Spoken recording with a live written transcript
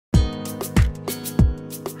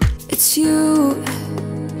it's you,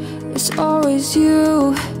 it's always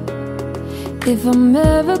you. If I'm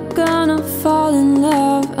ever gonna fall in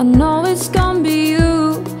love, I know it's gonna be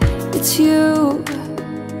you. It's you,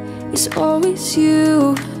 it's always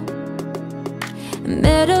you. I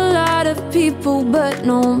met a lot of people, but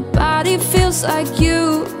nobody feels like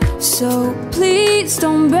you. So please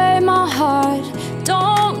don't break my heart,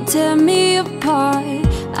 don't tear me apart.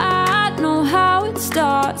 I know how it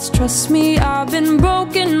starts, trust me, I've been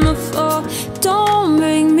broken before. Don't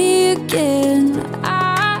break me again,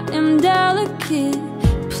 I am delicate.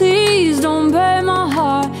 Please don't break my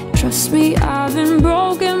heart, trust me, I've been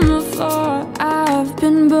broken before. I've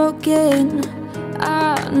been broken,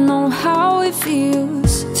 I know how it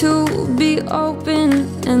feels to be open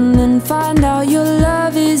and then find out your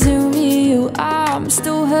love isn't real. I'm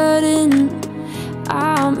still hurting,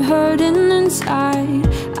 I'm hurting inside.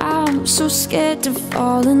 I'm so scared to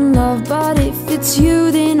fall in love, but if it's you,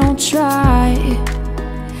 then I'll try.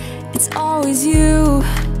 It's always you.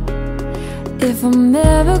 If I'm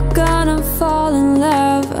ever gonna fall in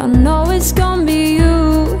love, I know it's gonna be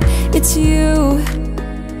you. It's you,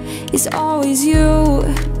 it's always you.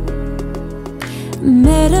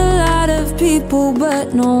 Met a lot of people,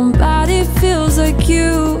 but nobody feels like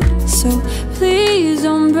you. So please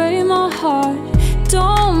don't break my heart,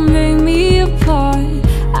 don't break me apart.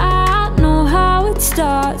 I know how it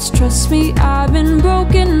starts, trust me, I've been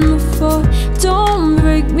broken before. Don't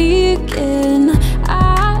break me again,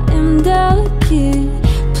 I am delicate.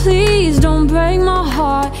 Please don't break my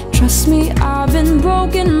heart, trust me, I've been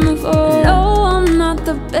broken before. No, I'm not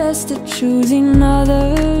the best at choosing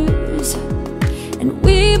others, and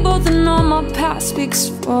we both know my past speaks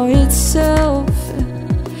for itself.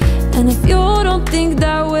 And if you don't think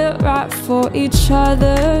that we're right for each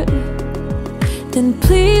other, then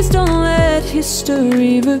please don't let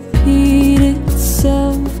history repeat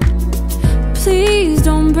itself. Please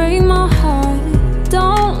don't break my heart,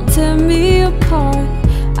 don't tear me apart.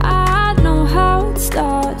 I know how it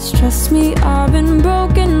starts, trust me, I've been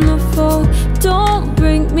broken before. Don't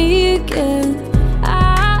break me again,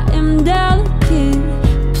 I am delicate.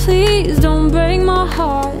 Please don't break my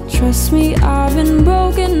heart, trust me, I've been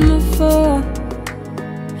broken before.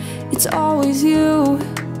 It's always you,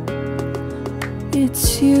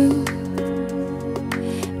 it's you.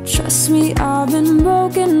 Trust me, I've been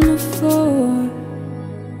broken before.